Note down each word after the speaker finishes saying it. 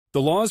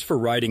The laws for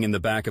riding in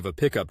the back of a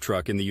pickup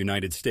truck in the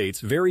United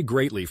States vary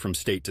greatly from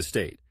state to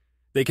state.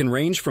 They can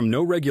range from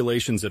no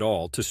regulations at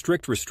all to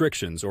strict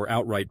restrictions or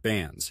outright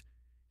bans.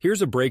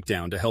 Here's a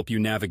breakdown to help you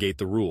navigate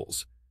the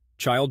rules.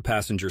 Child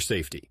passenger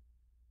safety.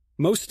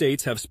 Most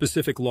states have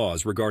specific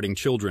laws regarding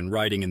children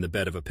riding in the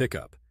bed of a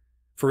pickup.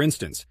 For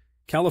instance,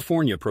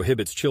 California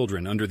prohibits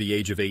children under the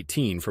age of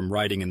 18 from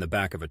riding in the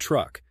back of a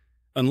truck,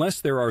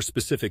 unless there are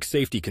specific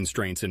safety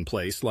constraints in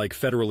place like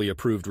federally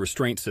approved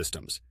restraint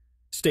systems.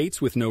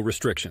 States with no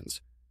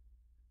restrictions.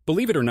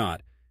 Believe it or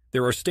not,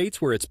 there are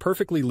states where it's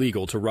perfectly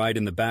legal to ride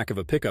in the back of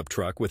a pickup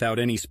truck without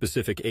any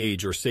specific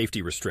age or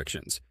safety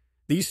restrictions.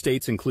 These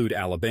states include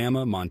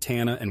Alabama,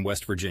 Montana, and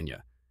West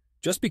Virginia.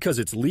 Just because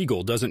it's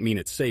legal doesn't mean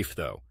it's safe,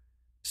 though.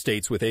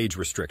 States with age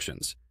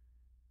restrictions.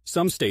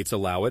 Some states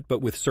allow it,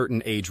 but with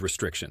certain age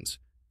restrictions.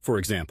 For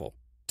example,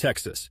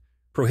 Texas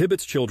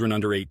prohibits children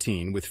under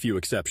 18 with few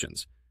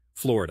exceptions.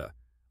 Florida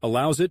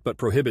allows it but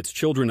prohibits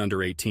children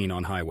under 18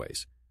 on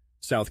highways.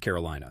 South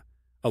Carolina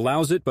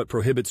allows it but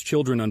prohibits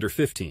children under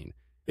 15,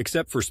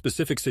 except for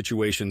specific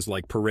situations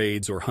like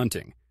parades or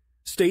hunting.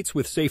 States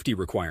with safety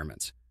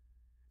requirements.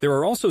 There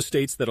are also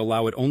states that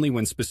allow it only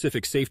when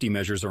specific safety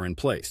measures are in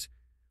place.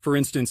 For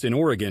instance, in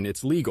Oregon,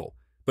 it's legal,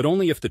 but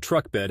only if the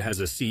truck bed has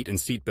a seat and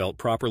seatbelt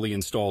properly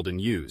installed and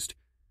used.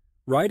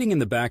 Riding in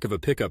the back of a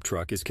pickup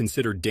truck is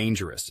considered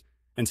dangerous,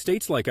 and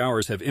states like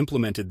ours have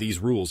implemented these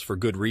rules for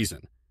good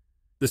reason.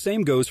 The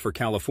same goes for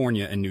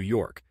California and New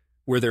York,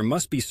 where there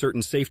must be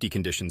certain safety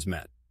conditions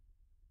met.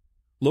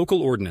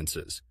 Local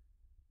ordinances.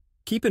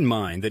 Keep in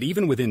mind that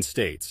even within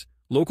states,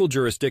 local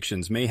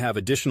jurisdictions may have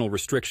additional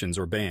restrictions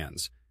or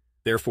bans.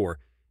 Therefore,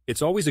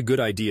 it's always a good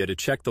idea to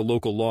check the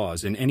local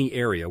laws in any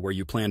area where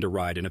you plan to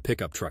ride in a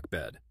pickup truck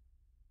bed.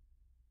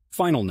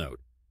 Final note.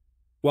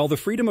 While the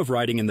freedom of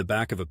riding in the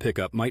back of a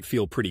pickup might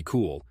feel pretty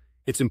cool,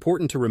 it's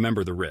important to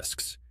remember the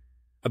risks.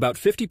 About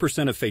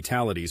 50% of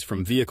fatalities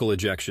from vehicle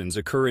ejections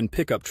occur in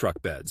pickup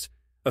truck beds,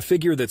 a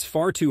figure that's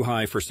far too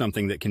high for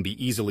something that can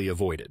be easily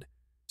avoided.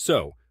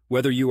 So,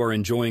 whether you are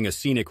enjoying a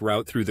scenic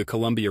route through the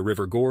Columbia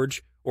River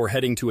Gorge or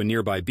heading to a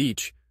nearby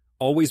beach,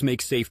 always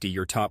make safety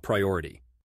your top priority.